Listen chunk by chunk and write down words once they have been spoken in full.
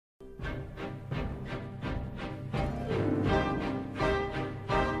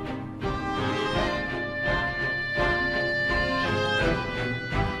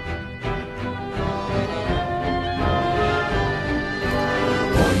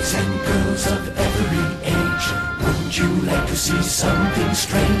boys and girls of every age, wouldn't you like to see something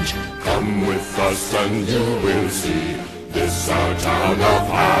strange? Come with us and you will see. This our town of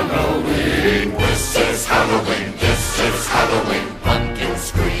Halloween. This is Halloween. This is Halloween. Pumpkins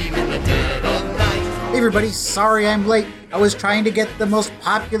scream in the dead of night. Hey everybody, sorry I'm late. I was trying to get the most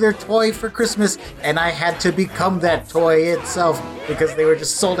popular toy for Christmas, and I had to become that toy itself because they were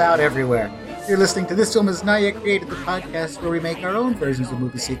just sold out everywhere. You're listening to This Film Is Not Yet Created, the podcast where we make our own versions of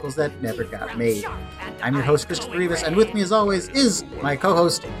movie sequels that never got made. I'm your host, Christopher Rivas, and with me as always is my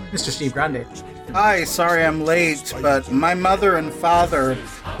co-host, Mr. Steve Grande. Hi, sorry I'm late, but my mother and father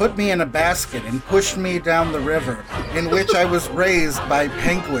put me in a basket and pushed me down the river, in which I was raised by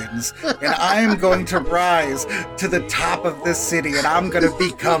penguins, and I am going to rise to the top of this city, and I'm going to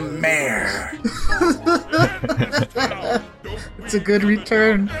become mayor. It's a good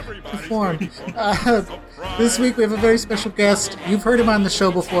return to form. This week we have a very special guest. You've heard him on the show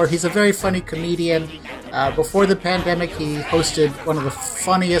before. He's a very funny comedian. Before the pandemic, he hosted one of the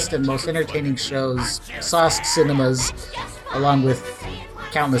funniest and most entertaining shows, Sauce Cinemas, along with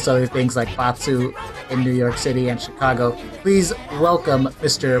countless other things like Batsu in New York City and Chicago. Please welcome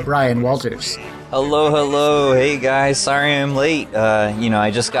Mr. Brian Walters. Hello. Hey guys, sorry I'm late.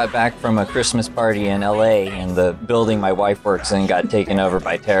 I just got back from a Christmas party in LA, and the building my wife works in got taken over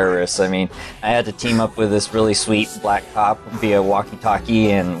by terrorists. I mean, I had to team up with this really sweet black cop via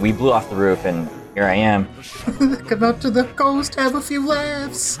walkie-talkie, and we blew off the roof, and here I am. Come out to the coast, have a few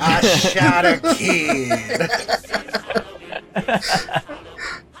laughs. I shot a kid.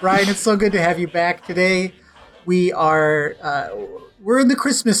 Brian, it's so good to have you back today. We are... we're in the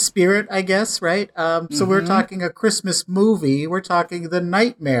Christmas spirit, I guess, right? So we're talking a Christmas movie. We're talking The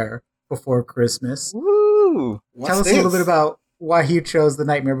Nightmare Before Christmas. Woo! Tell us a little bit about why you chose The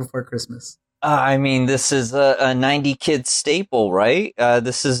Nightmare Before Christmas. This is a 90 kid staple, right?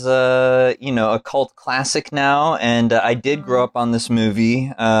 This is a cult classic now, and I did grow up on this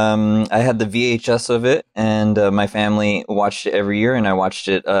movie. I had the VHS of it, and my family watched it every year, and I watched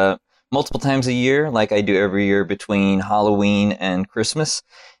it multiple times a year, like I do every year between Halloween and Christmas.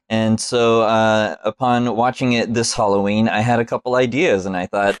 And so upon watching it this Halloween, I had a couple ideas, and I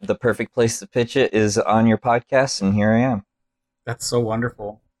thought the perfect place to pitch it is on your podcast, and here I am. That's so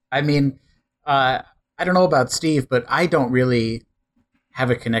wonderful. I mean, I don't know about Steve, but I don't really have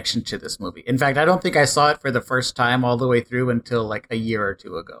a connection to this movie. In fact, I don't think I saw it for the first time all the way through until like a year or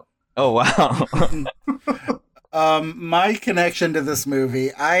two ago. Oh, wow. My connection to this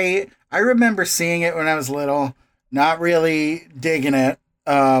movie, I remember seeing it when I was little, not really digging it,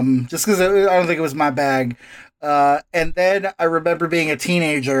 just because I don't think it was my bag. And then I remember being a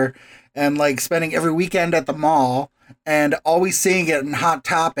teenager and like spending every weekend at the mall and always seeing it in Hot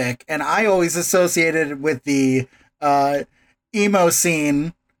Topic. And I always associated it with the emo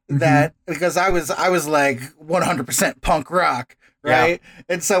scene that because I was like 100% punk rock. Right. Yeah.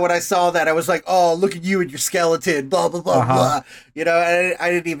 And so when I saw that, I was like, oh, look at you and your skeleton, blah, blah, blah, blah. You know, I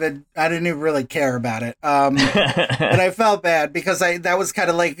didn't even really care about it. And I felt bad because that was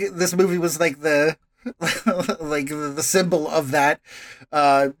kind of like, this movie was like the, like the symbol of that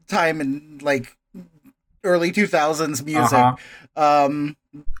time in like early 2000s music. I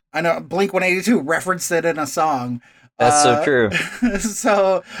know Blink 182 referenced it in a song. That's so true.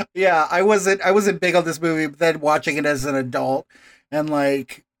 So yeah, I wasn't big on this movie, but then watching it as an adult and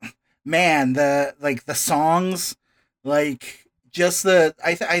like, man, the songs, like just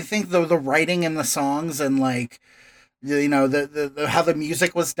I think the writing in the songs and like, you know, the how the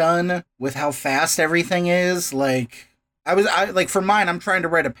music was done with how fast everything is. Like I like for mine, I'm trying to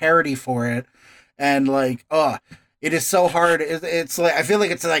write a parody for it. And like, it is so hard. It's like, I feel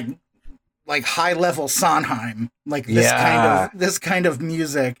like it's like high level Sondheim, like this kind of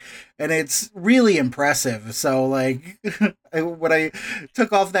music, and it's really impressive. So like when I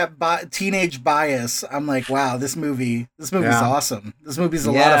took off that teenage bias, I'm like, wow, this movie's awesome. This movie's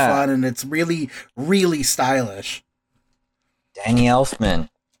a lot of fun, and it's really, really stylish. Danny Elfman.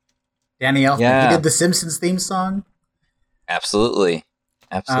 Yeah. He did the Simpsons theme song. Absolutely.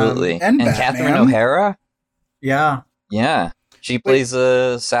 And Catherine O'Hara. Yeah. She plays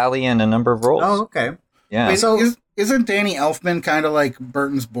Sally in a number of roles. Oh, okay. Yeah. Wait, so isn't Danny Elfman kind of like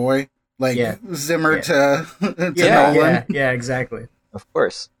Burton's boy? Like Zimmer to Nolan? Yeah, exactly. Of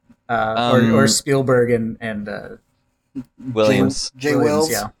course. Or Spielberg and Williams. Jay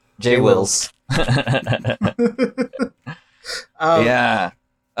Wills. Yeah. Jay Wills. Yeah.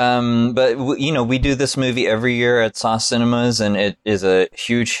 But we do this movie every year at Sauce Cinemas, and it is a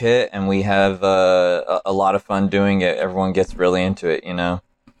huge hit, and we have a lot of fun doing it. Everyone gets really into it, you know.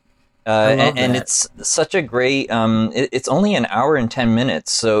 I love And that. it's such a great. It's only an hour and 10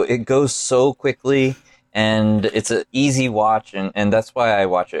 minutes, so it goes so quickly, and it's an easy watch, and that's why I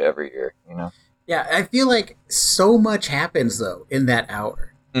watch it every year. You know. Yeah, I feel like so much happens though in that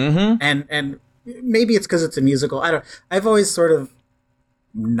hour, Mm-hmm. and maybe it's because it's a musical. I don't. I've always sort of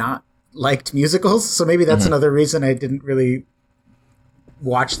not liked musicals, so maybe that's another reason I didn't really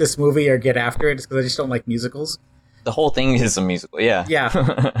watch this movie or get after it. Is because I just don't like musicals. The whole thing is a musical. Yeah.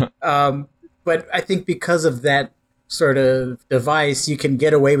 Yeah. But I think because of that sort of device, you can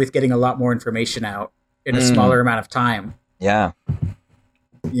get away with getting a lot more information out in a smaller amount of time. Yeah.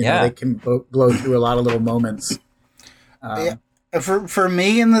 You Yeah. know, they can blow through a lot of little moments. Yeah. For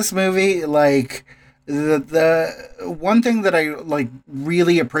me in this movie, like the one thing that I like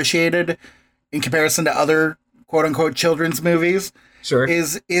really appreciated in comparison to other quote unquote children's movies Sure.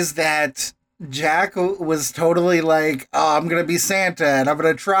 is that Jack was totally like, oh, I'm gonna be Santa and I'm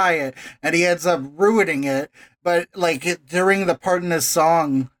gonna try it, and he ends up ruining it. But like during the part in his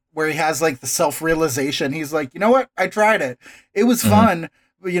song where he has like the self realization, he's like, you know what, I tried it. It was fun.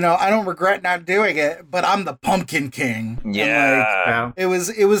 But, you know, I don't regret not doing it. But I'm the Pumpkin King. And, like, Yeah. Yeah. it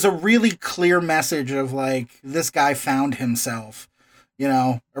was a really clear message of like this guy found himself, you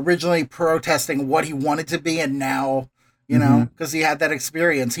know, originally protesting what he wanted to be, and now, you know, because he had that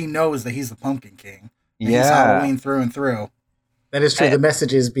experience, he knows that he's the Pumpkin King. And he's Halloween through and through. That is true. I- The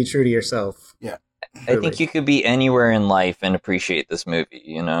message is be true to yourself. Yeah. I think you could be anywhere in life and appreciate this movie,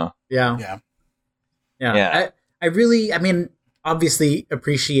 you know? Yeah. Yeah. Yeah. Yeah. I really, I mean, obviously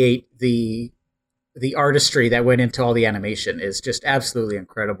appreciate the artistry that went into all the animation is just absolutely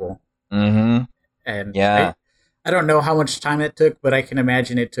incredible. Mm-hmm. And Yeah. I don't know how much time it took, but I can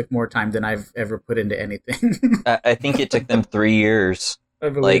imagine it took more time than I've ever put into anything. I think it took them 3 years. I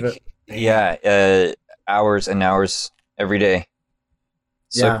believe it. Hours and hours every day.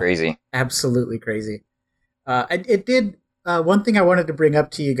 So Yeah. crazy. Absolutely crazy. It did one thing I wanted to bring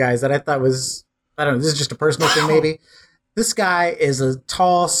up to you guys that I thought was, I don't know, this is just a personal thing maybe. This guy is a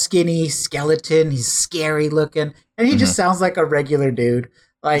tall, skinny skeleton. He's scary looking, and he just sounds like a regular dude.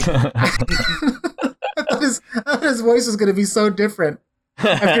 Like I thought his voice was going to be so different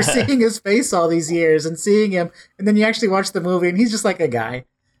after seeing his face all these years and seeing him, and then you actually watch the movie, and he's just like a guy.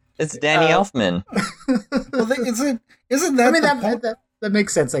 It's Danny Elfman. Well, isn't that I mean, the point? that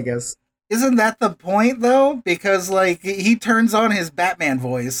makes sense, I guess. Isn't that the point though? Because like he turns on his Batman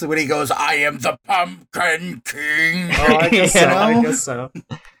voice when he goes, "I am the Pumpkin King." Oh, I guess so. You know? I guess so.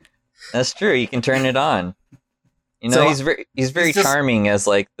 That's true. You can turn it on. You know, So- he's very He's just- charming as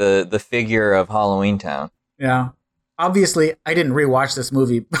like the figure of Halloween Town. Yeah. Obviously, I didn't rewatch this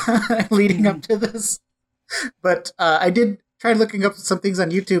movie leading up to this, but I did try looking up some things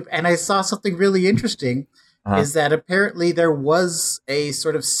on YouTube, and I saw something really interesting. Uh-huh. Is that apparently there was a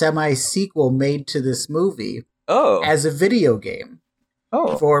sort of semi-sequel made to this movie Oh. as a video game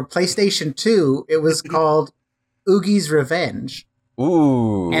Oh. for PlayStation 2. It was called Oogie's Revenge,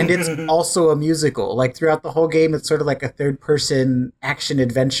 Ooh. and it's also a musical. Like throughout the whole game, it's sort of like a third-person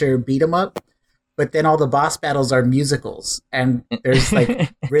action-adventure beat-em-up. But then all the boss battles are musicals, and there's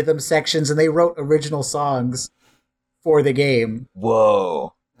like rhythm sections, and they wrote original songs for the game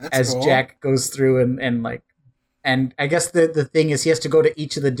Whoa. That's as cool. Jack goes through and I guess the thing is he has to go to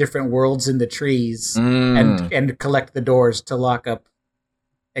each of the different worlds in the trees and collect the doors to lock up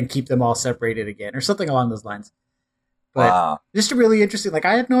and keep them all separated again, or something along those lines. But Wow. just really interesting. Like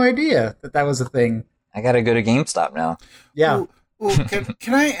I had no idea that was a thing. I gotta go to GameStop now. Yeah. Ooh,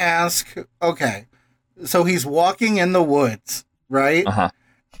 can I ask? Okay, so he's walking in the woods, right? Uh-huh.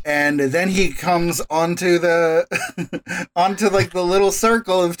 And then he comes onto the onto like the little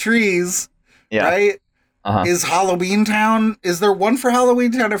circle of trees, Yeah. right? Uh-huh. Is Halloween Town? Is there one for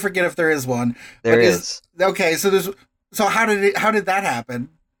Halloween Town? I forget if there is one. There But is. Okay, so there's. So how did that happen?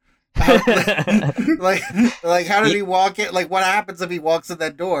 like how did he walk it? Like what happens if he walks in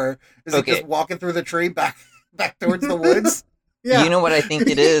that door? Is Okay. he just walking through the tree back towards the woods? Yeah. You know what I think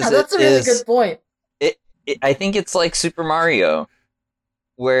it is? Yeah, that's a really good point. I think it's like Super Mario,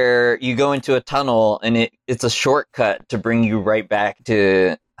 where you go into a tunnel and it's a shortcut to bring you right back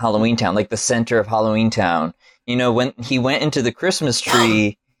to Halloween Town, like the center of Halloween Town. You know, when he went into the Christmas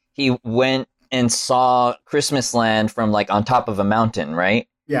tree, he went and saw Christmas Land from like on top of a mountain, right?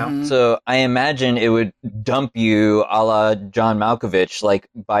 Yeah. Mhm. So I imagine it would dump you a la John Malkovich, like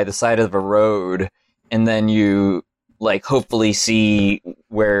by the side of a road, and then you like hopefully see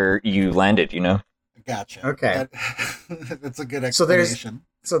where you landed, you know? Gotcha. Okay. That's a good So there's- explanation.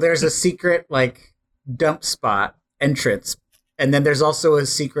 So there's a secret like dump spot entrance, and then there's also a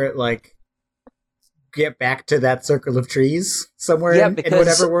secret like get back to that circle of trees somewhere Yeah, in because-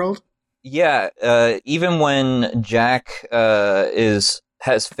 whatever world. even when Jack has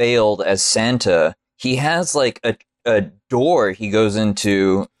failed as Santa, he has like a door he goes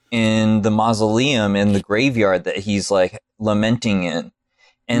into in the mausoleum in the graveyard that he's like lamenting in.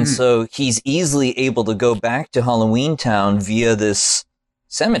 And so he's easily able to go back to Halloween Town via this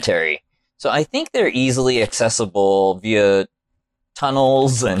cemetery. So I think they're easily accessible via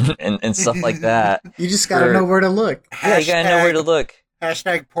tunnels and stuff like that. You just gotta know where to look. Yeah, you gotta know where to look.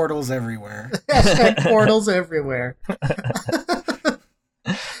 Hashtag portals everywhere. Hashtag portals everywhere.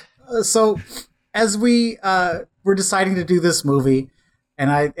 So, as we were deciding to do this movie,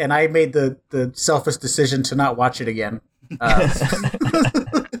 and I made the selfish decision to not watch it again.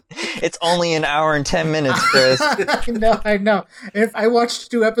 It's only an hour and 10 minutes, Chris. I know. If I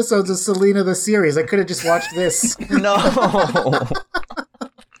watched 2 episodes of Selena the series, I could have just watched this. No.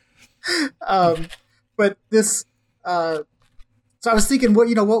 But this. So I was thinking,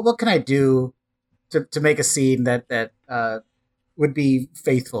 what can I do to make a scene that would be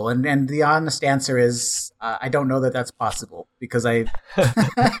faithful? And the honest answer is, I don't know that that's possible because I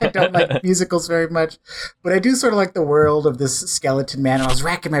don't like musicals very much, but I do sort of like the world of this skeleton man. And I was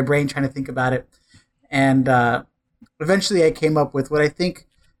racking my brain trying to think about it, and eventually I came up with what I think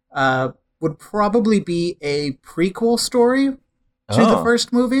would probably be a prequel story to the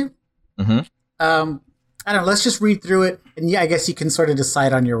first movie. Mm-hmm. I don't know. Let's just read through it, and I guess you can sort of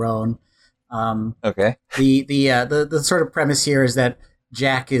decide on your own. Okay. The sort of premise here is that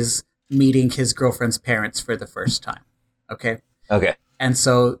Jack is meeting his girlfriend's parents for the first time. Okay. Okay. And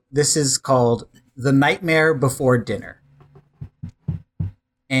so this is called The Nightmare Before Dinner.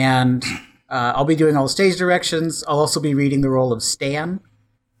 And I'll be doing all the stage directions. I'll also be reading the role of Stan.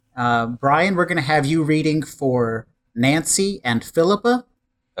 Brian, we're going to have you reading for Nancy and Philippa.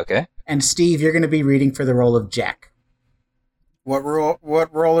 Okay. And Steve, you're going to be reading for the role of Jack. What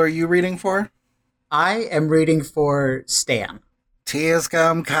role are you reading for? I am reading for Stan. Tears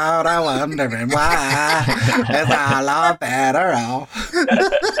come cold, I wondering why. It's all a better off.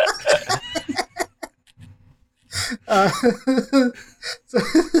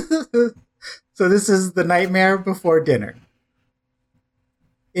 So this is The Nightmare Before Dinner.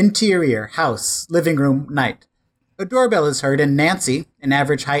 Interior, house, living room, night. A doorbell is heard and Nancy, an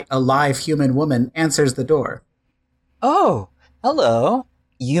average height, alive human woman, answers the door. Oh, hello.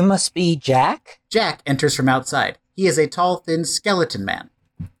 You must be Jack? Jack enters from outside. He is a tall, thin skeleton man.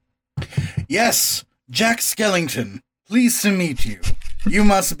 Yes, Jack Skellington. Pleased to meet you. You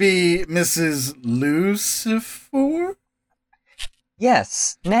must be Mrs. Lucifer?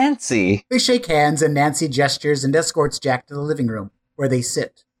 Yes, Nancy. They shake hands and Nancy gestures and escorts Jack to the living room, where they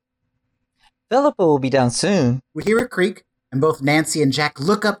sit. Philippa will be down soon. We hear a creak, and both Nancy and Jack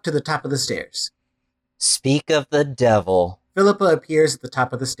look up to the top of the stairs. Speak of the devil. Philippa appears at the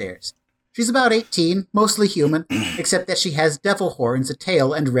top of the stairs. She's about 18, mostly human, except that she has devil horns, a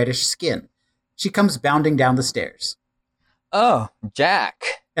tail, and reddish skin. She comes bounding down the stairs. Oh, Jack.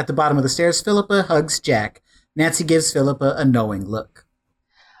 At the bottom of the stairs, Philippa hugs Jack. Nancy gives Philippa a knowing look.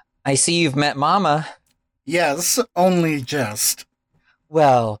 I see you've met Mama. Yes, only just.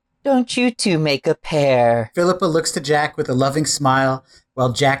 Well, don't you two make a pair? Philippa looks to Jack with a loving smile,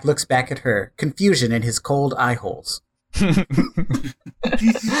 while Jack looks back at her, confusion in his cold eye holes.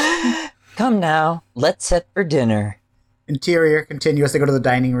 Come now, let's set for dinner. Interior, continue as they go to the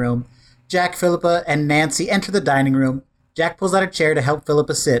dining room. Jack, Philippa, and Nancy enter the dining room. Jack pulls out a chair to help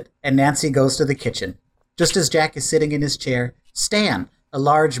Philippa sit, and Nancy goes to the kitchen. Just as Jack is sitting in his chair, Stan, a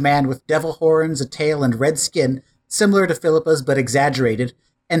large man with devil horns, a tail, and red skin, similar to Philippa's but exaggerated,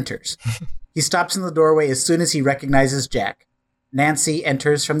 enters. He stops in the doorway as soon as he recognizes Jack. Nancy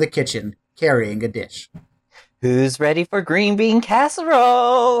enters from the kitchen, carrying a dish. Who's ready for green bean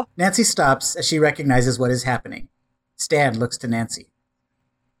casserole? Nancy stops as she recognizes what is happening. Stan looks to Nancy.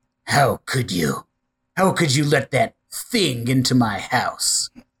 How could you? How could you let that thing into my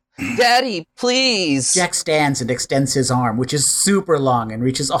house? Daddy, please. Jack stands and extends his arm, which is super long and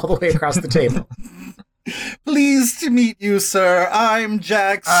reaches all the way across the table. Pleased to meet you, sir. I'm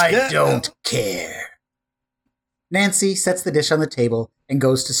Jack I don't care. Nancy sets the dish on the table and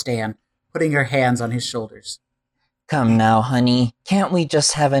goes to Stan, putting her hands on his shoulders. Come now, honey. Can't we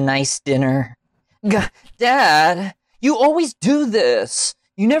just have a nice dinner? Dad, you always do this.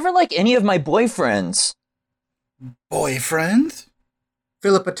 You never like any of my boyfriends. Boyfriend?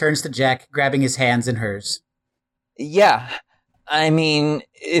 Philippa turns to Jack, grabbing his hands in hers. Yeah, I mean,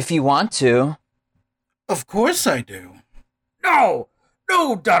 if you want to. Of course I do. No!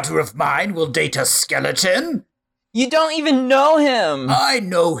 No daughter of mine will date a skeleton! You don't even know him! I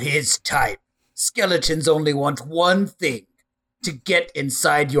know his type. Skeletons only want one thing. to get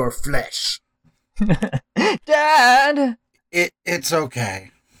inside your flesh. Dad! It's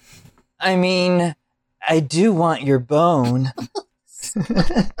okay. I mean, I do want your bone.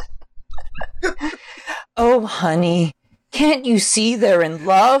 Oh, honey, can't you see they're in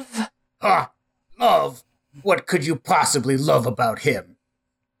love? Ah, love? What could you possibly love about him?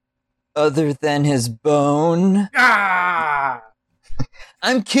 Other than his bone? Ah!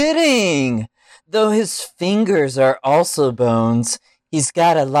 I'm kidding! Though his fingers are also bones, he's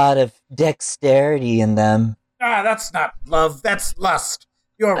got a lot of dexterity in them. Ah, that's not love, that's lust.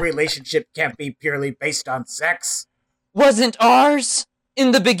 Your relationship can't be purely based on sex. Wasn't ours?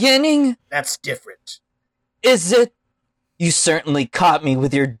 In the beginning? That's different. Is it? You certainly caught me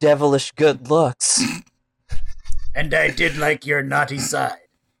with your devilish good looks. And I did like your naughty side.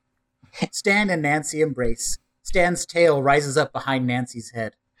 Stan and Nancy embrace. Stan's tail rises up behind Nancy's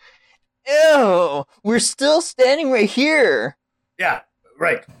head. Ew! We're still standing right here! Yeah,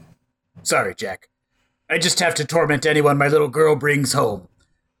 right. Sorry, Jack. I just have to torment anyone my little girl brings home.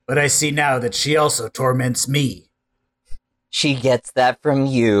 But I see now that she also torments me. She gets that from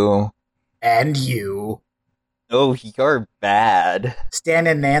you. And you. Oh, you're bad. Stan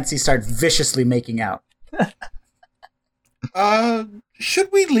and Nancy start viciously making out.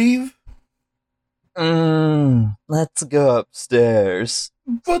 Should we leave? Let's go upstairs.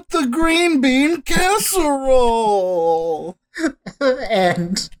 But the green bean casserole!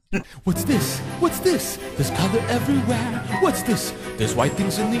 And... What's this? What's this? There's color everywhere. What's this? There's white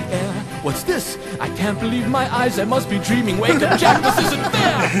things in the air. What's this? I can't believe my eyes. I must be dreaming. Wake up, Jack. This isn't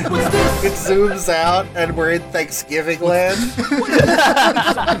fair. What's this? It zooms out and we're in Thanksgiving land.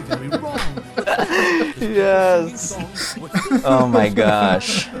 Something very wrong. Yes. Oh my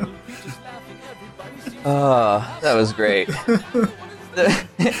gosh. Oh, that was great.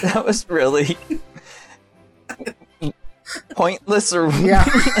 That was really pointless or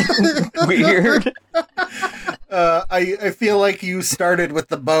weird. I feel like you started with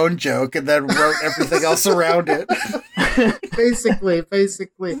the bone joke and then wrote everything else around it. basically.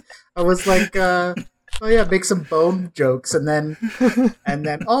 I was like, oh yeah, make some bone jokes, and then,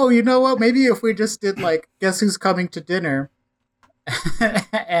 oh, you know what? Maybe if we just did like, guess who's coming to dinner,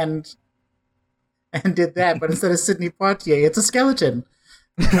 and did that, but instead of Sidney Poitier, it's a skeleton.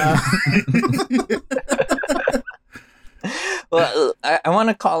 Well, I want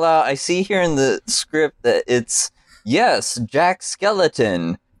to call out, I see here in the script that it's, yes, Jack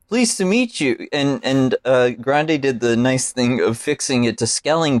Skeleton. Pleased to meet you. And Grande did the nice thing of fixing it to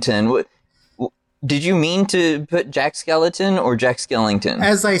Skellington. Did you mean to put Jack Skeleton or Jack Skellington?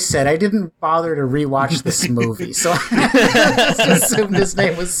 As I said, I didn't bother to rewatch this movie, so I just assumed his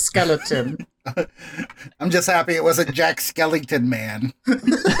name was Skeleton. I'm just happy it wasn't Jack Skellington Man.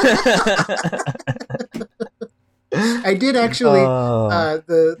 I did actually.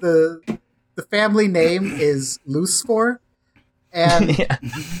 The family name is Lucifer, and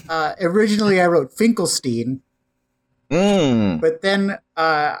originally I wrote Finkelstein, but then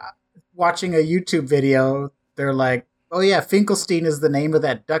watching a YouTube video, they're like, "Oh yeah, Finkelstein is the name of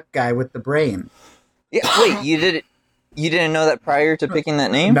that duck guy with the brain." Yeah, wait, you didn't know that prior to picking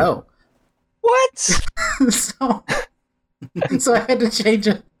that name? No. What? so I had to change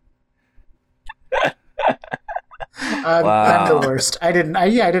it. Wow. I'm the worst. I didn't know.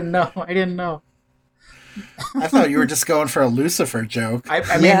 I thought you were just going for a Lucifer joke.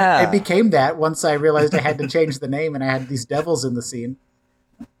 I mean, it became that once I realized I had to change the name and I had these devils in the scene.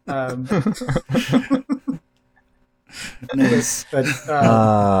 Nice. But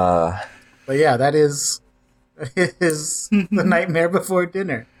yeah, that is The Nightmare Before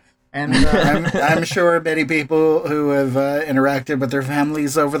Dinner. And I'm sure many people who have interacted with their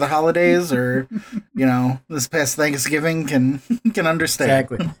families over the holidays or, this past Thanksgiving can understand.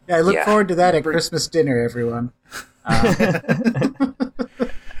 Exactly. Yeah, I look forward to that at Christmas dinner, everyone.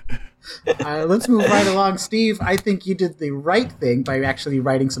 Let's move right along. Steve, I think you did the right thing by actually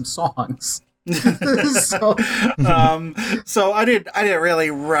writing some songs. So I didn't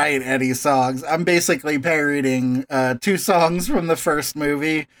really write any songs. I'm basically parodying 2 songs from the first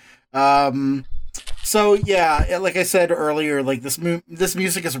movie. So yeah, like I said earlier, like this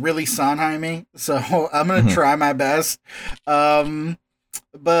music is really Sondheim-y, so I'm gonna try my best. But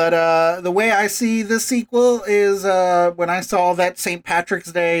the way I see the sequel is when I saw that St.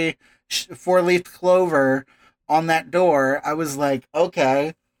 Patrick's Day 4-leaf clover on that door, I was like,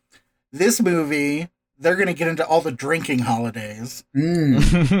 okay, this movie, they're going to get into all the drinking holidays. And,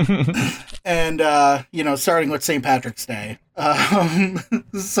 starting with St. Patrick's Day.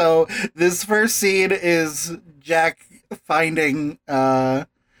 So this first scene is Jack finding, Finding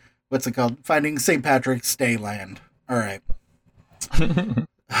St. Patrick's Day land. All right.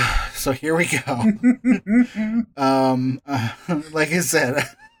 So here we go. Like I said,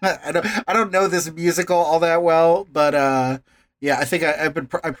 I don't know this musical all that well, but yeah, I think I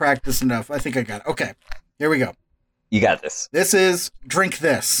practiced enough. I think I got it. Okay, here we go. You got this. This is Drink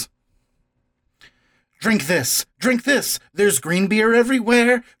This. Drink this, drink this, there's green beer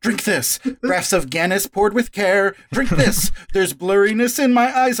everywhere. Drink this, draughts of Guinness poured with care. Drink this, there's blurriness in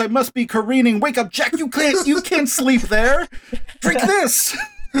my eyes, I must be careening. Wake up, Jack, you can't sleep there. Drink this.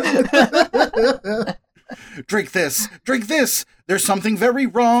 Drink this, there's something very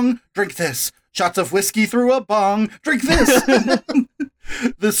wrong. Drink this, shots of whiskey through a bong. Drink this.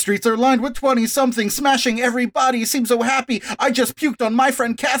 The streets are lined with 20-something smashing. Everybody seems so happy. I just puked on my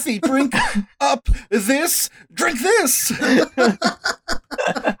friend Kathy. Drink up this. Drink this.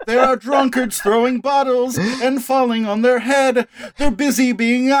 There are drunkards throwing bottles and falling on their head. They're busy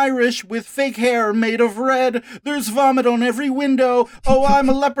being Irish with fake hair made of red. There's vomit on every window. Oh, I'm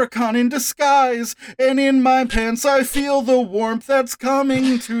a leprechaun in disguise. And in my pants I feel the warmth that's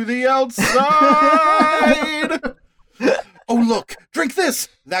coming to the outside. Oh, look, drink this.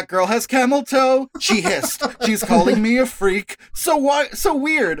 That girl has camel toe. She hissed. She's calling me a freak. So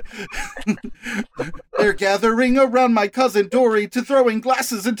weird. They're gathering around my cousin Dory to throwing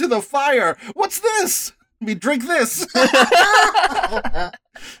glasses into the fire. What's this? Drink this.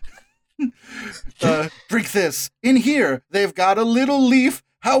 Drink this. In here, they've got a little leaf.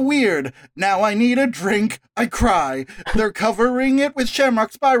 How weird. Now I need a drink. I cry. They're covering it with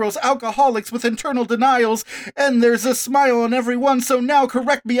shamrock spirals, alcoholics with internal denials, and there's a smile on everyone, so now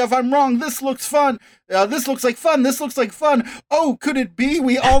correct me if I'm wrong. This looks fun. This looks like fun. This looks like fun. Oh, could it be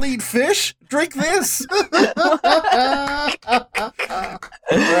we all eat fish? Drink this. All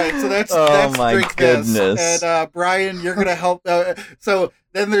right, so that's my Drink goodness. This. And Brian, you're going to help. So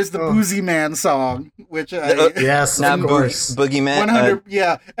then there's the Boozy Man song, which yes, Not of course. Boogeyman. 100.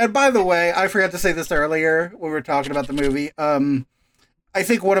 Yeah, and by the way, I forgot to say this earlier when we were talking about the movie. I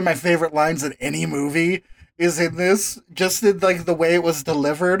think one of my favorite lines in any movie is in this, just in like the way it was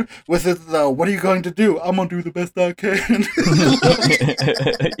delivered. With it, the "What are you going to do? I'm gonna do the best I can."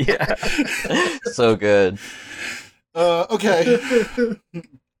 Yeah, so good. Okay.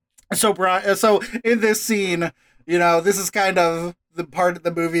 So Brian, so in this scene, you know, this is kind of the part of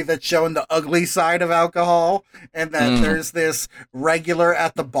the movie that's showing the ugly side of alcohol, and that there's this regular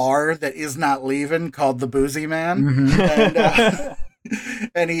at the bar that is not leaving called the Boozy Man,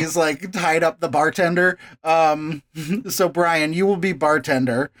 and he's like tied up the bartender. So Brian, you will be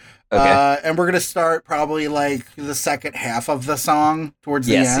bartender. Okay. And we're gonna start probably like the second half of the song towards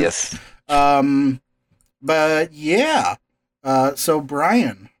the end. Yes. But yeah. So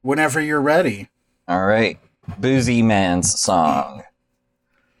Brian, whenever you're ready. All right. Boozy Man's song.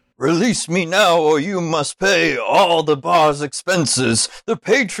 Release me now, or you must pay all the bar's expenses. The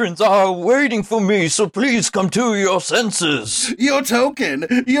patrons are waiting for me, so please come to your senses. Your token!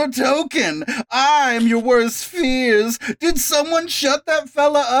 I'm your worst fears. Did someone shut that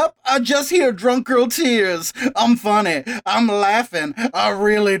fella up? I just hear drunk girl tears. I'm funny. I'm laughing. I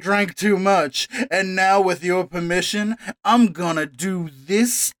really drank too much. And now, with your permission, I'm gonna do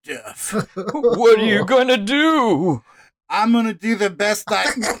this stuff. What are you gonna do? I'm gonna do the best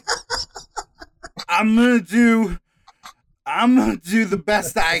I'm gonna do the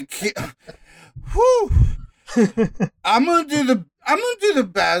best I can. Whew. I'm gonna do the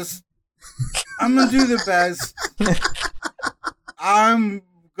best. I'm gonna do the best. I'm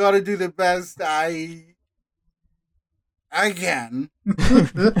gonna do the best I can.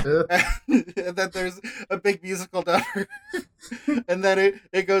 And then there's a big musical number. And then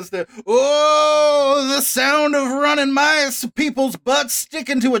it goes to, oh, the sound of running mice, people's butts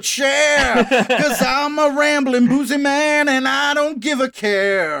sticking to a chair. 'Cause I'm a rambling boozy man and I don't give a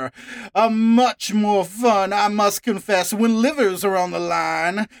care. Much more fun, I must confess, when livers are on the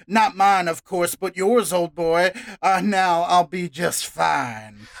line. Not mine, of course, but yours, old boy. Now I'll be just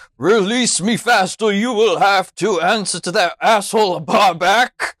fine. Release me fast, or you will have to answer to that asshole bar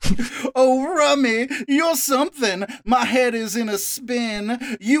back. Oh, Rummy, you're something. My head is in a spin.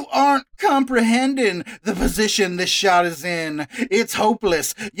 You aren't comprehending the position this shot is in. It's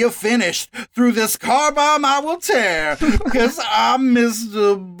hopeless. You're finished. Through this car bomb I will tear. 'Cause I'm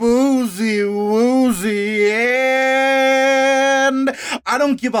Mr. Boozy Woozy, and I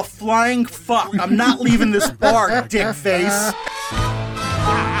don't give a flying fuck. I'm not leaving this bar, dick face.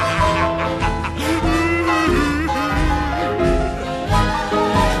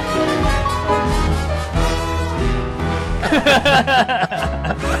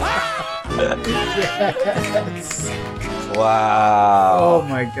 Yes. Wow. Oh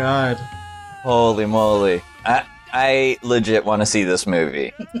my god. Holy moly. I legit want to see this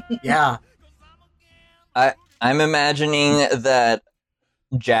movie. Yeah. I'm imagining that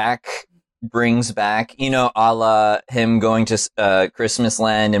Jack brings back, a la him going to Christmas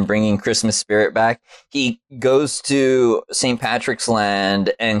Land and bringing Christmas spirit back. He goes to St. Patrick's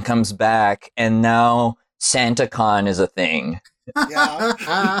Land and comes back, and now SantaCon is a thing.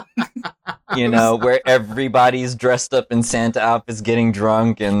 Yeah. Where everybody's dressed up in Santa outfits getting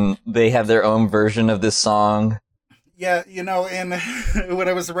drunk, and they have their own version of this song. Yeah, and when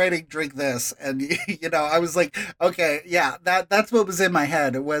I was writing Drink This, and, I was like, okay, yeah, that's what was in my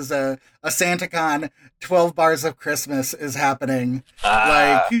head. It was a SantaCon, 12 Bars of Christmas is happening,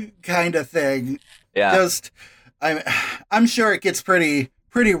 kind of thing. Yeah. Just, I'm sure it gets pretty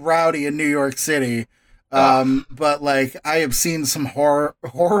rowdy in New York City. But I have seen some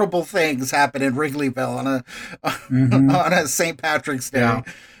horrible things happen in Wrigleyville on a St. Patrick's Day. Yeah.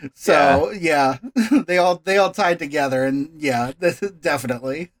 So yeah, they all tied together, and yeah,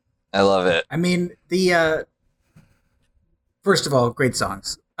 definitely. I love it. I mean, the first of all, great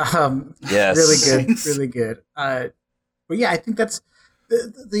songs. Yes, really good. But yeah, I think that's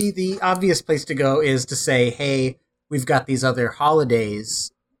the obvious place to go is to say, hey, we've got these other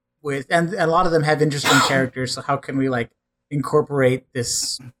holidays. And a lot of them have interesting characters. So how can we incorporate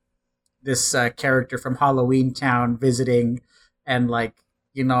this character from Halloween Town visiting, and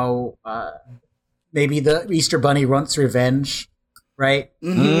maybe the Easter Bunny wants revenge, right?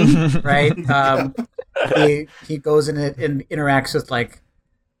 Mm-hmm. Right. He goes in and interacts with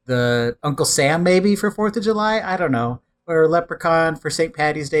the Uncle Sam maybe for 4th of July. I don't know. Or Leprechaun for St.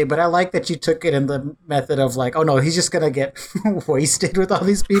 Patty's Day, but I like that you took it in the method of oh no, he's just gonna get wasted with all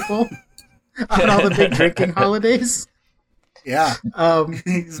these people on all the big drinking holidays. Yeah,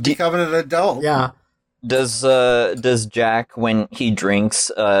 he's becoming an adult. Yeah. Does Jack, when he drinks,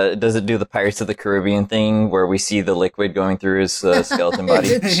 does it do the Pirates of the Caribbean thing where we see the liquid going through his skeleton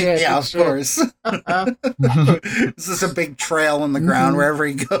body? Yeah, of course. This is a big trail in the ground wherever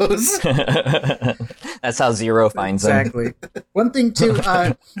he goes. That's how Zero finds him. Exactly. One thing too,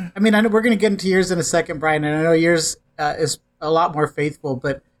 I know we're going to get into yours in a second, Brian, and I know yours is a lot more faithful,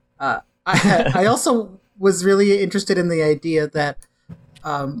 but I also was really interested in the idea that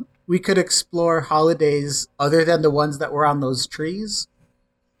we could explore holidays other than the ones that were on those trees,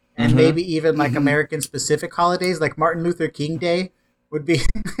 and maybe even American specific holidays, like Martin Luther King Day would be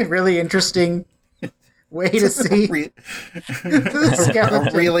a really interesting way to see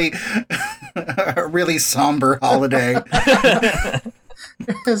a really somber holiday.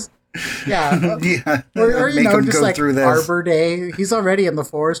 Yeah. Or just Arbor Day. He's already in the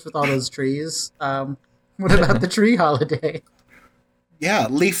forest with all those trees. What about the tree holiday? Yeah,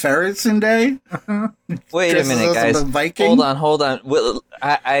 Lee Ferguson Day. Wait a minute, guys. Hold on. Well,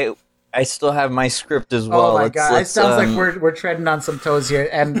 I still have my script as well. Oh my god! It sounds like we're treading on some toes here,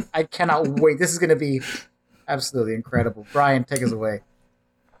 and I cannot wait. This is going to be absolutely incredible. Brian, take us away.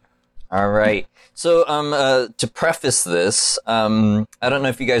 All right. So, to preface this, I don't know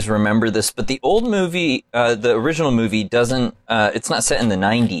if you guys remember this, but the old movie, the original movie, doesn't. It's not set in the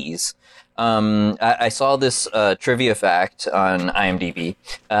 90s. I saw this trivia fact on IMDb.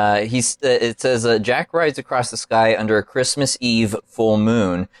 It says Jack rides across the sky under a Christmas Eve full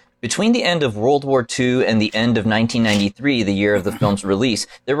moon. Between the end of World War II and the end of 1993, the year of the film's release,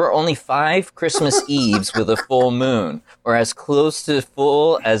 there were only 5 Christmas Eves with a full moon, or as close to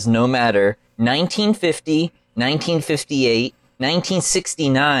full as no matter 1950, 1958,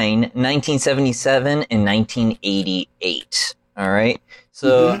 1969, 1977, and 1988. All right.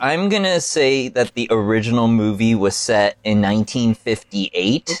 So I'm going to say that the original movie was set in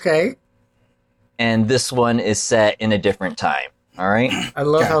 1958. Okay. And this one is set in a different time. All right. I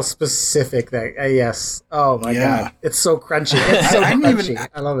love how specific that. Yes. Oh my god, it's so crunchy. It's so crunchy.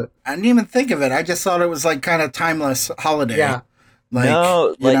 I love it. I didn't even think of it. I just thought it was kind of timeless holiday. Yeah.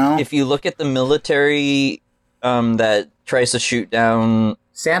 If you look at the military that tries to shoot down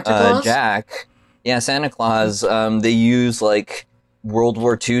Santa Claus, Jack. Yeah, Santa Claus. They use World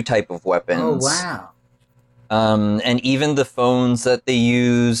War II type of weapons. Oh wow. And even the phones that they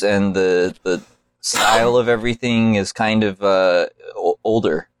use and the style of everything is kind of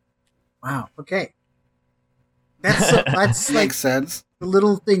older. Wow. Okay. That's makes sense. The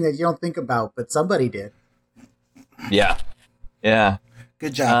little thing that you don't think about, but somebody did. Yeah. Yeah.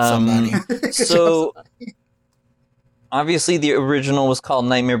 Good job, somebody. Obviously, the original was called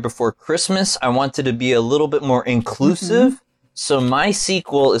Nightmare Before Christmas. I wanted to be a little bit more inclusive, so my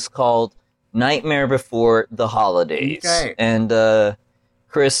sequel is called Nightmare Before the Holidays. Okay. And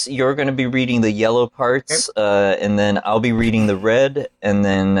Chris, you're going to be reading the yellow parts, and then I'll be reading the red, and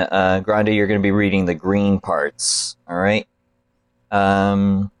then Grande, you're going to be reading the green parts. All right.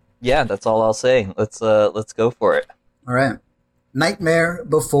 Yeah, that's all I'll say. Let's go for it. All right. Nightmare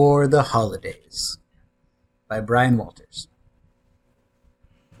Before the Holidays by Brian Walters.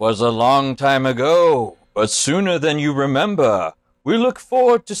 'Twas a long time ago, but sooner than you remember. We look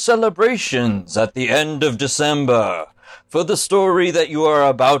forward to celebrations at the end of December. For the story that you are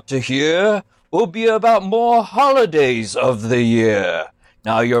about to hear will be about more holidays of the year.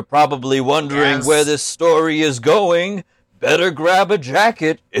 Now you're probably wondering where this story is going. Better grab a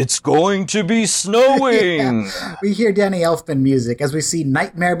jacket. It's going to be snowing. Yeah. We hear Danny Elfman music as we see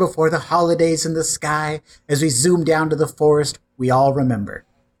Nightmare Before the Holidays in the sky. As we zoom down to the forest, we all remember.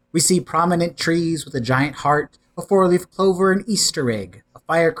 We see prominent trees with a giant heart, a four-leaf clover, an Easter egg, a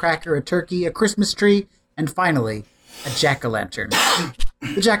firecracker, a turkey, a Christmas tree, and finally, a jack-o'-lantern.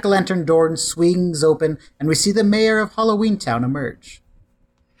 The jack-o'-lantern door swings open, and we see the mayor of Halloween Town emerge.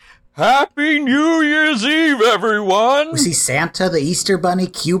 Happy New Year's Eve, everyone! We see Santa, the Easter Bunny,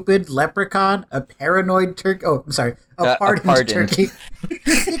 Cupid, Leprechaun, a paranoid turkey. Oh, I'm sorry, a pardoned turkey.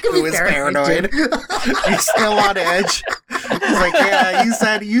 Who is paranoid? He's still on edge. He's like, yeah,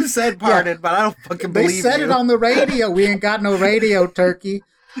 you said pardoned, but I don't fucking believe you. They said it on the radio. We ain't got no radio, turkey.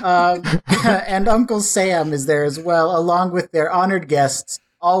 And Uncle Sam is there as well, along with their honored guests,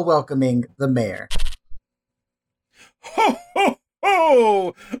 all welcoming the mayor. Ho, ho,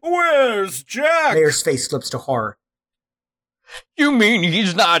 ho! Where's Jack? Mayor's face flips to horror. You mean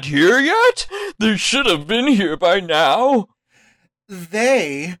he's not here yet? They should have been here by now.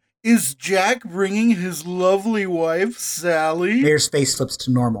 Is Jack bringing his lovely wife, Sally? Mayor's face flips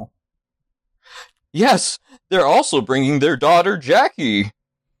to normal. Yes, they're also bringing their daughter, Jackie.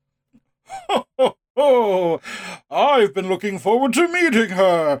 Ho, ho, ho! I've been looking forward to meeting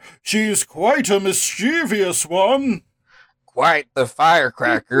her. She's quite a mischievous one. Quite the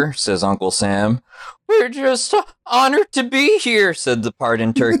firecracker, says Uncle Sam. We're just honored to be here, said the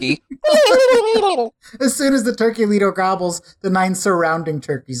pardoned turkey. As soon as the turkey leader gobbles, the 9 surrounding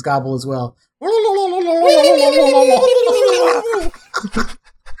turkeys gobble as well. Can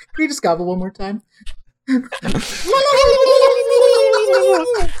you just gobble one more time?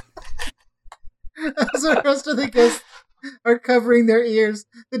 As the rest of the guests are covering their ears,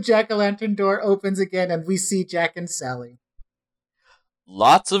 the jack-o'-lantern door opens again and we see Jack and Sally.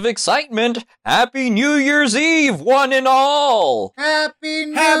 Lots of excitement. Happy New Year's Eve, one and all. Happy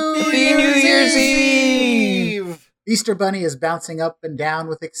New Year's Eve! Easter Bunny is bouncing up and down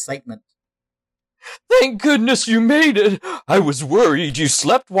with excitement. Thank goodness you made it. I was worried you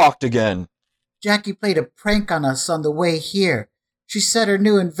slept-walked again. Jackie played a prank on us on the way here. She set her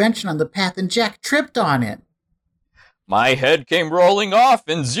new invention on the path and Jack tripped on it. My head came rolling off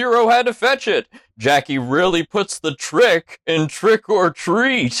and Zero had to fetch it. Jackie really puts the trick in Trick or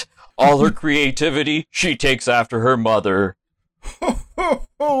Treat. All her creativity, she takes after her mother. Ho, ho,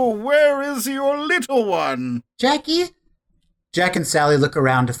 ho! Where is your little one? Jackie? Jack and Sally look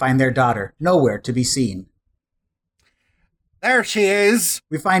around to find their daughter, nowhere to be seen. There she is.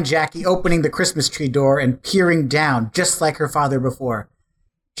 We find Jackie opening the Christmas tree door and peering down, just like her father before.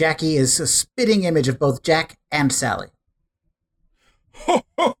 Jackie is a spitting image of both Jack and Sally. Ho,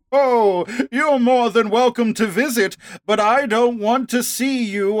 ho, ho! You're more than welcome to visit, but I don't want to see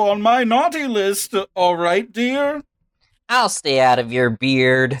you on my naughty list, all right, dear? I'll stay out of your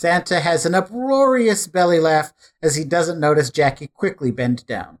beard. Santa has an uproarious belly laugh as he doesn't notice Jackie quickly bend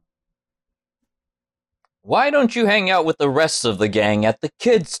down. Why don't you hang out with the rest of the gang at the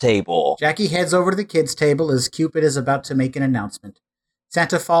kids' table? Jackie heads over to the kids' table as Cupid is about to make an announcement.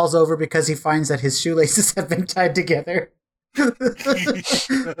 Santa falls over because he finds that his shoelaces have been tied together.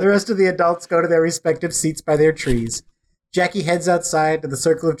 The rest of the adults go to their respective seats by their trees. Jackie heads outside to the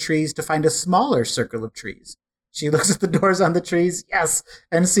circle of trees to find a smaller circle of trees. She looks at the doors on the trees, yes,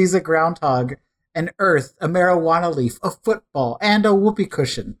 and sees a groundhog, an earth, a marijuana leaf, a football, and a whoopee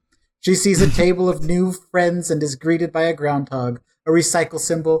cushion. She sees a table of new friends and is greeted by a groundhog, a recycle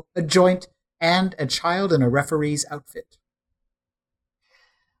symbol, a joint, and a child in a referee's outfit.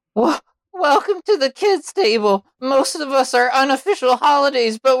 Welcome to the kids' table. Most of us are unofficial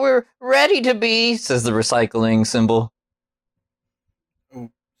holidays, but we're ready to be, says the recycling symbol. Oh,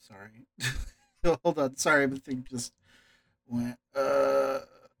 sorry. Hold on. Sorry, the thing just went. Oh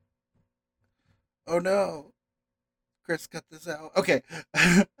no. Chris, cut this out. Okay.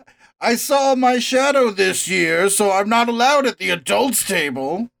 I saw my shadow this year, so I'm not allowed at the adults'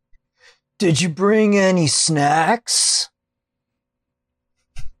 table. Did you bring any snacks?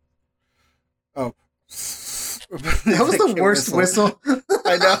 Oh. That was the worst whistle.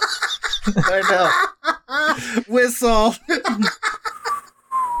 I know. I know. Whistle.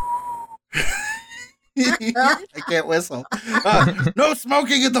 I can't whistle. No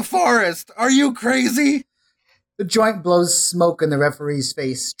smoking in the forest. Are you crazy? The joint blows smoke in the referee's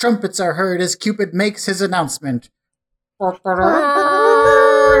face. Trumpets are heard as Cupid makes his announcement.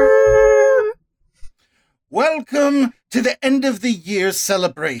 Welcome to the end of the year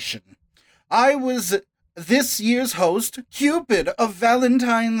celebration. I was this year's host, Cupid of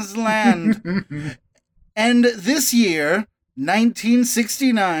Valentine's Land. And this year,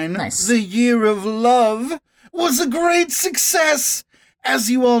 1969, Nice. the year of love, was a great success.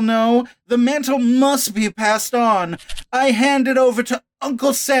 As you all know, the mantle must be passed on. I hand it over to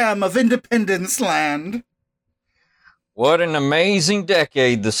Uncle Sam of Independence Land. What an amazing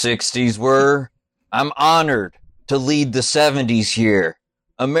decade the 60s were. I'm honored to lead the 70s here.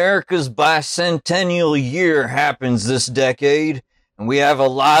 America's bicentennial year happens this decade, and we have a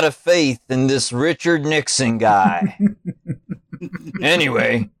lot of faith in this Richard Nixon guy.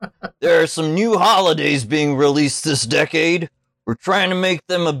 Anyway, there are some new holidays being released this decade. We're trying to make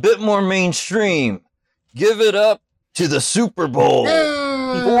them a bit more mainstream. Give it up to the Super Bowl.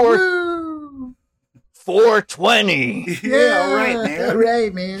 420. Yeah, all right, man. All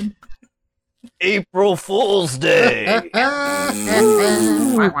right, man. April Fool's Day.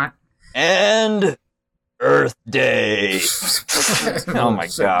 And Earth Day. Oh my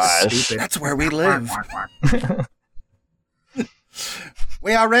gosh. That's where we live.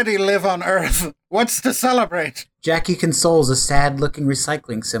 We already live on Earth. What's to celebrate? Jackie consoles a sad-looking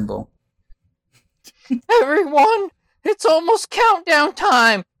recycling symbol. Everyone, it's almost countdown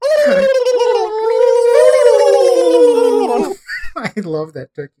time. I love that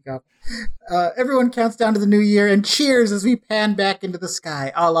turkey cop. Everyone counts down to the new year and cheers as we pan back into the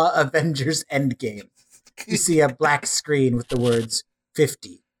sky, a la Avengers Endgame. You see a black screen with the words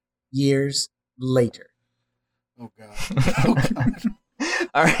 50 years later. Oh, God. Oh, God.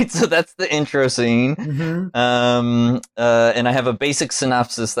 All right, so that's the intro scene. Mm-hmm. And I have a basic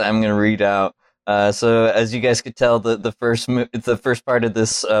synopsis that I'm going to read out. So as you guys could tell, the first part of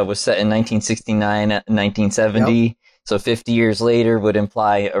this was set in 1969, 1970. Yep. So 50 years later would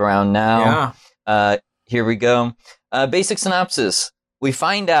imply around now. Yeah. Here we go. Basic synopsis. We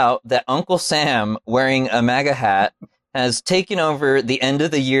find out that Uncle Sam, wearing a MAGA hat, has taken over the end of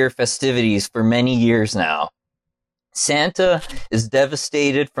the year festivities for many years now. Santa is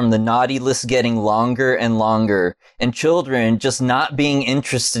devastated from the naughty list getting longer and longer, and children just not being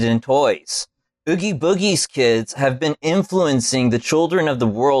interested in toys. Oogie Boogie's kids have been influencing the children of the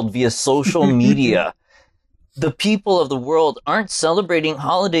world via social media. The people of the world aren't celebrating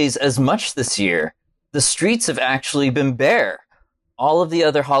holidays as much this year. The streets have actually been bare. All of the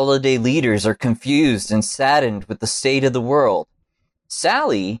other holiday leaders are confused and saddened with the state of the world.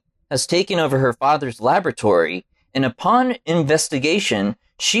 Sally has taken over her father's laboratory, and upon investigation,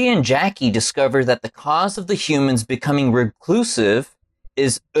 she and Jackie discover that the cause of the humans becoming reclusive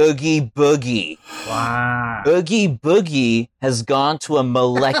is Oogie Boogie. Wow. Oogie Boogie has gone to a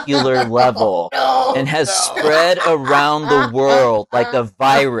molecular level and has spread around the world like a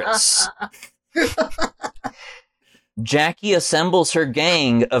virus. Jackie assembles her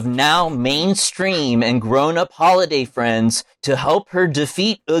gang of now mainstream and grown-up holiday friends to help her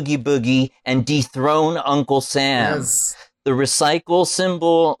defeat Oogie Boogie and dethrone Uncle Sam. Yes. The recycle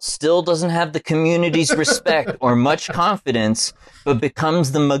symbol still doesn't have the community's respect or much confidence, but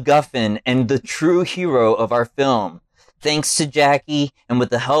becomes the MacGuffin and the true hero of our film. Thanks to Jackie, and with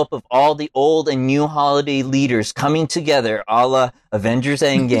the help of all the old and new holiday leaders coming together, a la Avengers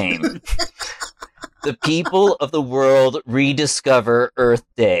Endgame. The people of the world rediscover Earth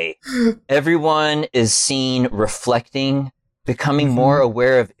Day. Everyone is seen reflecting, becoming more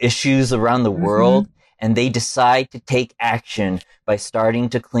aware of issues around the world, and they decide to take action by starting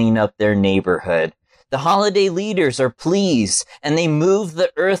to clean up their neighborhood. The holiday leaders are pleased, and they move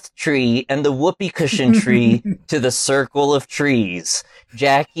the earth tree and the whoopee cushion tree to the circle of trees.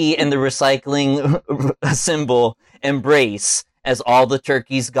 Jackie and the recycling symbol embrace as all the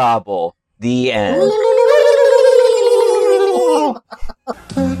turkeys gobble. The end.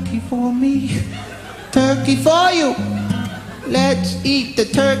 Turkey for me, turkey for you. Let's eat the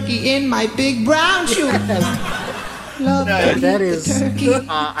turkey in my big brown shoe. Love That is, turkey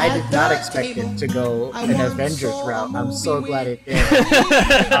I did at not the expect table. it to go I an want Avengers so route. I'm so hungry. glad it did.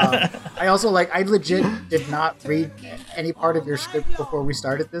 I also, I legit did not read any part of your script before we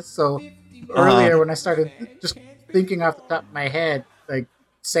started this, so earlier when I started just thinking off the top of my head,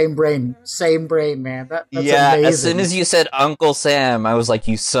 same brain, man. That's amazing. As soon as you said Uncle Sam, I was like,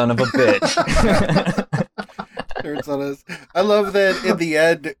 you son of a bitch. turns on us. I love that in the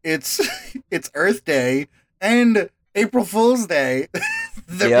end, it's Earth Day and April Fool's Day.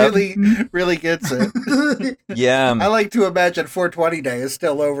 That really gets it. Yeah. I like to imagine 420 Day is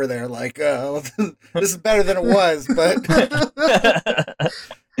still over there. Like, this is better than it was, but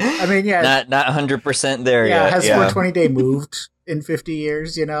I mean, yeah, not 100% there yeah. yet. Has 420 Day moved in 50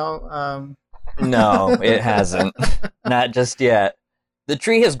 years? You know, No, it hasn't. Not just yet. The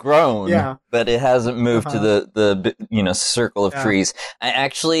tree has grown, Yeah. but it hasn't moved to the circle of trees. I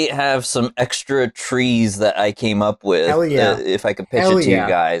actually have some extra trees that I came up with. Hell yeah. If I could pitch Hell it to yeah. you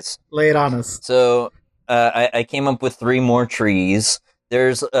guys. lay it on us. So I came up with 3 more trees.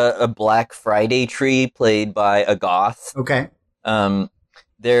 There's a Black Friday tree played by a goth. Okay.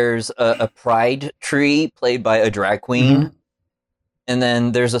 There's a Pride tree played by a drag queen. Mm-hmm. And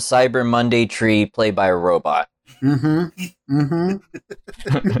then there's a Cyber Monday tree played by a robot. Mm-hmm.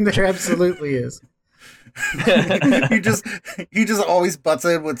 Mm-hmm. There absolutely is. he just always butts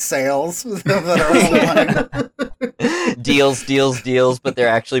in with sales that are online. deals, but they're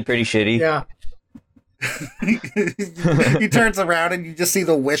actually pretty shitty. Yeah. He turns around and you just see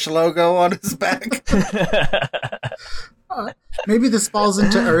the Wish logo on his back. Maybe this falls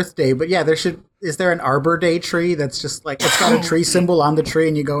into Earth Day, but yeah, is there an Arbor Day tree that's just like, it's got a tree symbol on the tree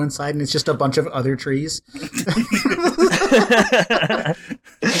and you go inside and it's just a bunch of other trees?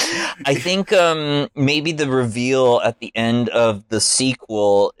 I think maybe the reveal at the end of the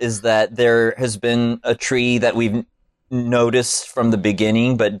sequel is that there has been a tree that we've noticed from the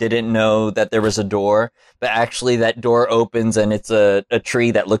beginning but didn't know that there was a door, but actually that door opens and it's a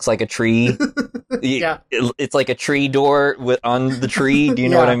tree that looks like a tree. Yeah. It's like a tree door on the tree. Do you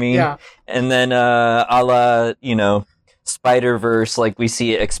know what I mean? Yeah. And then a la, Spider-Verse, like we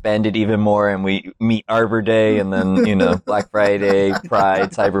see it expanded even more and we meet Arbor Day and then, Black Friday,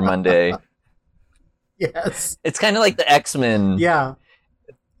 Pride, Cyber Monday. Yes. It's kind of like the X-Men. Yeah.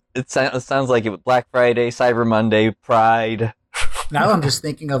 It sounds like it. Black Friday, Cyber Monday, Pride. Now I'm just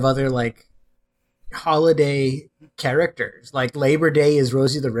thinking of other like holiday characters. Like Labor Day is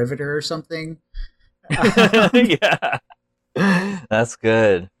Rosie the Riveter or something. Yeah. That's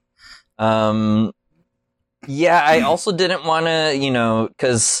good. Yeah, I also didn't want to,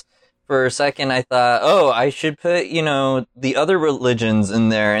 because for a second I thought, I should put, the other religions in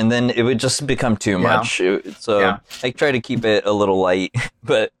there, and then it would just become too much. So I try to keep it a little light,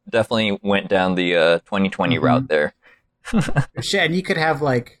 but definitely went down the 2020 route there. And you could have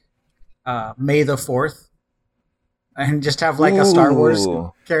like May the 4th, and just have like a Star Wars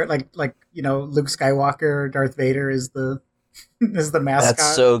character, like Luke Skywalker or Darth Vader is the mascot.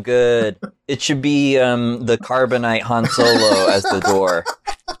 That's so good. It should be the Carbonite Han Solo as the door.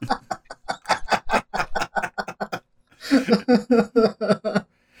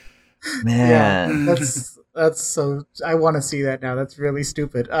 Man. Yeah, that's so. I want to see that now. That's really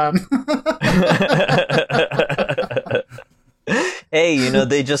stupid. Hey,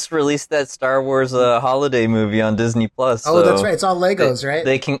 they just released that Star Wars holiday movie on Disney Plus. Oh, that's right. It's all Legos, right?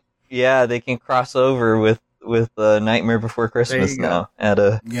 They can cross over with Nightmare Before Christmas now.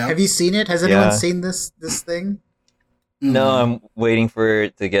 Have you seen it? Has anyone seen this thing? No, I'm waiting for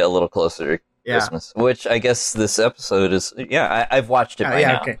it to get a little closer to Christmas, which I guess this episode is. Yeah, I've watched it by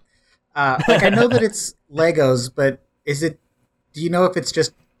now. Okay. I know that it's Legos, but is it? Do you know if it's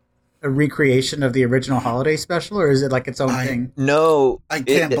just a recreation of the original holiday special, or is it like its own thing? No, I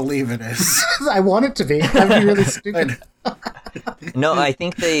can't believe it is. I want it to be. That'd be really stupid. No, I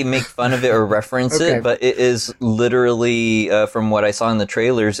think they make fun of it or reference it, but it is literally, from what I saw in the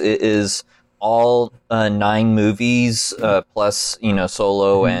trailers, it is all 9 movies plus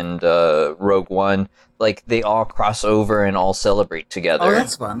Solo and Rogue One. Like they all cross over and all celebrate together. Oh,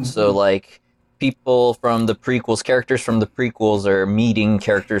 that's fun. So like people from the prequels, characters from the prequels are meeting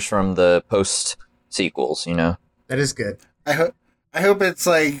characters from the post sequels. That is good. I hope it's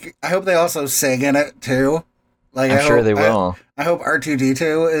like, I hope they also sing in it too. Like I'm sure they will. I hope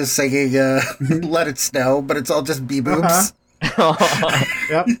R2D2 is singing "Let It Snow," but it's all just bee boobs.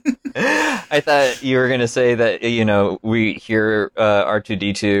 Yep. I thought you were gonna say that we hear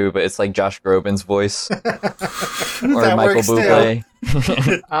R2D2, but it's like Josh Groban's voice or Michael Bublé.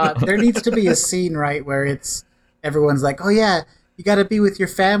 There needs to be a scene, right, where it's everyone's like, "Oh yeah, you got to be with your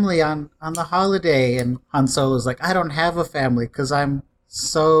family on the holiday," and Han Solo's like, "I don't have a family because I'm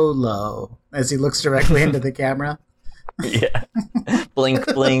solo," as he looks directly into the camera. Yeah. Blink,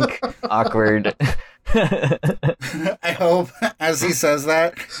 blink. Awkward. I hope as he says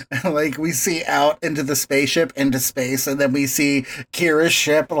that, like we see out into the spaceship, into space, and then we see Kira's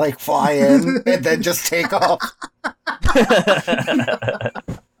ship like fly in and then just take off.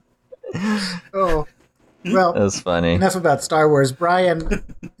 Oh, Well, That was funny. enough about Star Wars. Brian,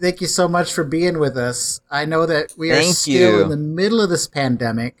 thank you so much for being with us. I know that we are Thank still you. in the middle of this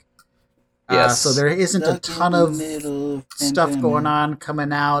pandemic. Yes. So there isn't a ton of stuff going on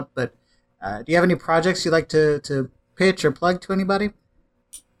coming out, but do you have any projects you'd like to pitch or plug to anybody?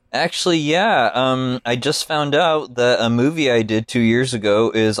 Actually, yeah. I just found out that a movie I did 2 years ago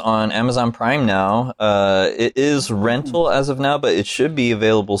is on Amazon Prime now. It is rental as of now, but it should be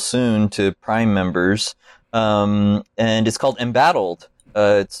available soon to Prime members. And it's called Embattled.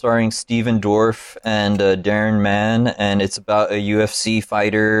 It's starring Steven Dorff and Darren Mann, and it's about a UFC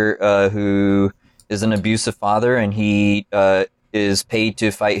fighter who is an abusive father, and he is paid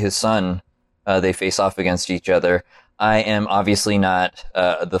to fight his son. They face off against each other. I am obviously not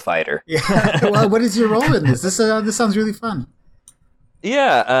the fighter. Yeah. Well, what is your role in this? This sounds really fun.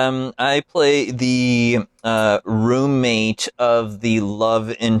 Yeah, I play the roommate of the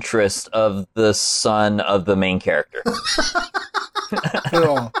love interest of the son of the main character.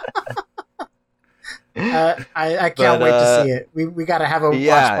 Cool. I can't wait to see it. We got to have a watch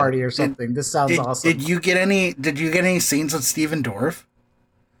yeah. party or something. This sounds awesome. Did you get any scenes with Steven Dorff?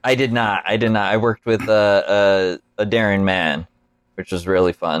 I did not. I worked with a Darren Mann, which was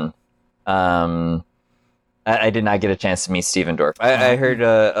really fun. I did not get a chance to meet Steven Dorff. I heard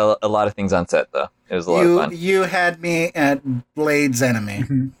a lot of things on set, though. It was a lot of fun. You had me at Blade's enemy.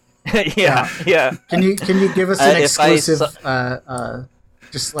 yeah. Can you give us an If I exclusive,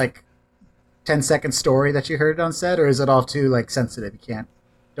 just like 10-second story that you heard on set, or is it all too like sensitive? You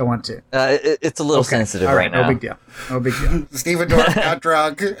don't want to. It's a little sensitive All right now. No big deal. No big deal. Steven Dorff got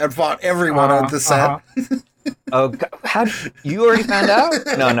drunk and fought everyone on the set. Oh, how you already found out?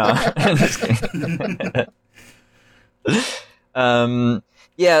 No. I'm just kidding.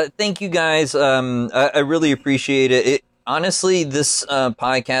 Yeah, thank you guys. I really appreciate it. Honestly, this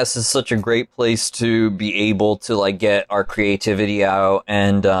podcast is such a great place to be able to like get our creativity out,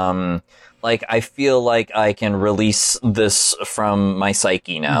 and like I feel like I can release this from my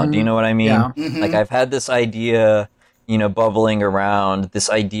psyche now. Do you know what I mean? Yeah. Like I've had this idea, bubbling around, this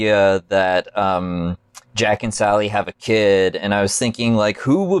idea that Jack and Sally have a kid, and I was thinking like,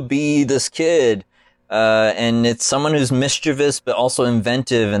 who would be this kid? And it's someone who's mischievous but also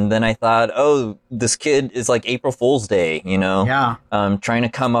inventive. And then I thought, oh, this kid is like April Fool's Day, Yeah. trying to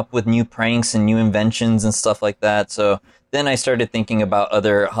come up with new pranks and new inventions and stuff like that. So then I started thinking about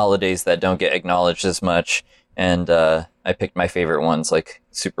other holidays that don't get acknowledged as much. And I picked my favorite ones like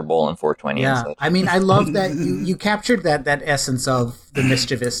Super Bowl and 420. Yeah. And such. I mean, I love that you captured that essence of the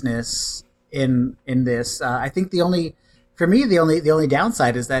mischievousness in this. I think the only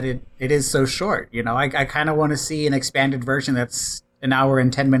downside is that it is so short. I kind of want to see an expanded version that's an hour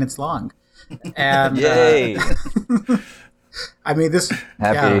and 10 minutes long. And Yay! I mean, this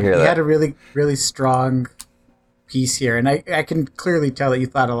Happy to hear you that. had a really, really strong piece here, and I can clearly tell that you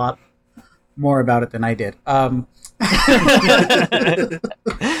thought a lot more about it than I did.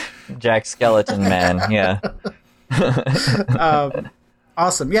 Jack Skeleton Man, yeah.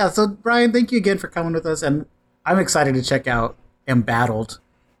 Awesome. Yeah, so Brian, thank you again for coming with us, and I'm excited to check out Embattled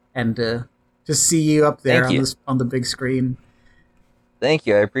and to see you up there Thank you. on the big screen. Thank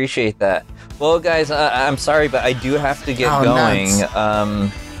you. I appreciate that. Well, guys, I'm sorry, but I do have to get going.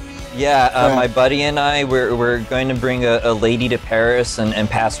 Nuts. My buddy and I, we're going to bring a lady to Paris and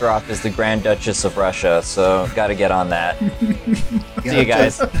pass her off as the Grand Duchess of Russia. So, got to get on that. See you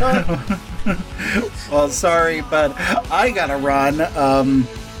guys. Well, sorry, but I gotta run.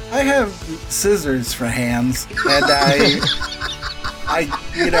 I have scissors for hands, and I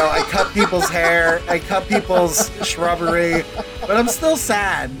cut people's hair, I cut people's shrubbery, but I'm still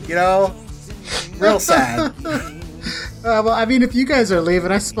sad, real sad. Well, I mean, if you guys are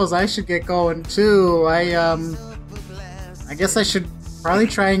leaving, I suppose I should get going too. I guess I should probably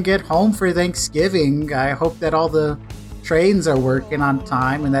try and get home for Thanksgiving. I hope that all the trains are working on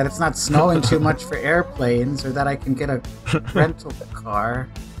time and that it's not snowing too much for airplanes, or that I can get a rental car.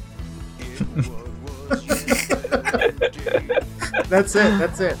 That's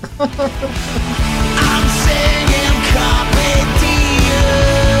it.